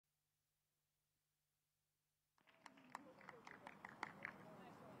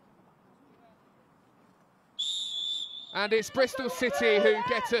And it's Bristol City who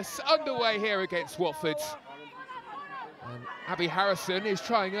get us underway here against Watford. And Abby Harrison is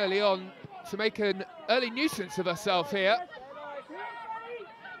trying early on to make an early nuisance of herself here.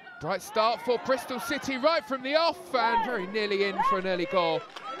 Bright start for Bristol City right from the off, and very nearly in for an early goal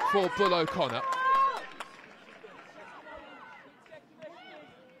for Bull O'Connor.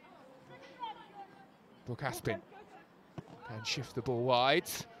 Brooke Aspin can shift the ball wide.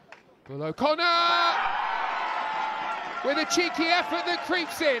 Bull O'Connor with a cheeky effort that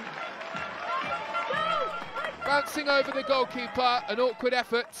creeps in. Bouncing over the goalkeeper, an awkward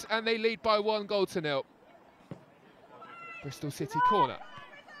effort, and they lead by 1-0. Bristol City corner.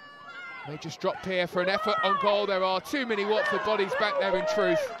 They just drop here for an effort on goal. There are too many Watford bodies back there in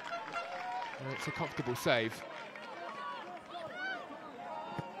truth. And it's a comfortable save.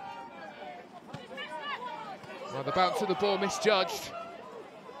 Well, the bounce of the ball misjudged.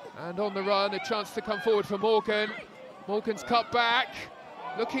 And on the run, a chance to come forward for Morgan. Morgan's cut back,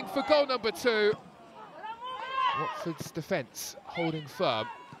 looking for goal number 2. Watford's defence holding firm.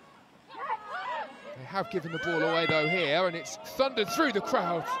 They have given the ball away though here, and it's thundered through the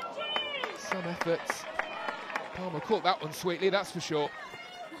crowd. Some efforts. Palmer caught that one sweetly, that's for sure.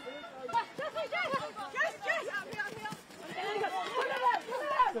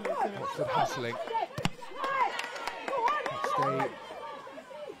 Watford hustling. It's the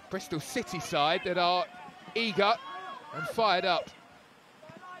Bristol City side that are eager and fired up.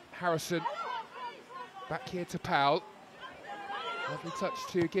 Harrison back here to Powell. Lovely touch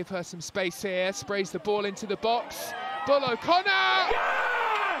to give her some space here. Sprays the ball into the box. Bull O'Connor!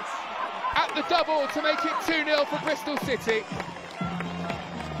 Yes! At the double to make it 2-0 for Bristol City.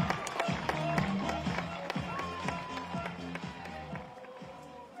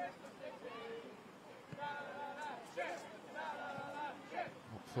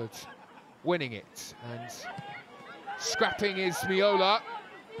 Watford winning it, and scrapping is Miola.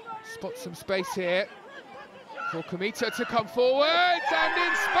 Spots some space here for Kmita to come forward, and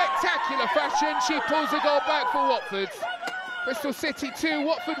in spectacular fashion she pulls a goal back for Watford. Bristol City 2,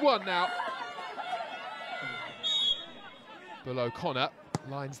 Watford 1 now. Bull O'Connor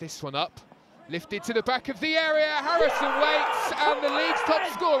lines this one up, lifted to the back of the area. Harrison waits, and the league's top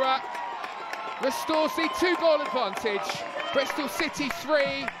scorer restores the 2-goal advantage. Bristol City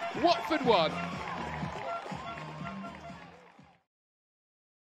 3, Watford 1.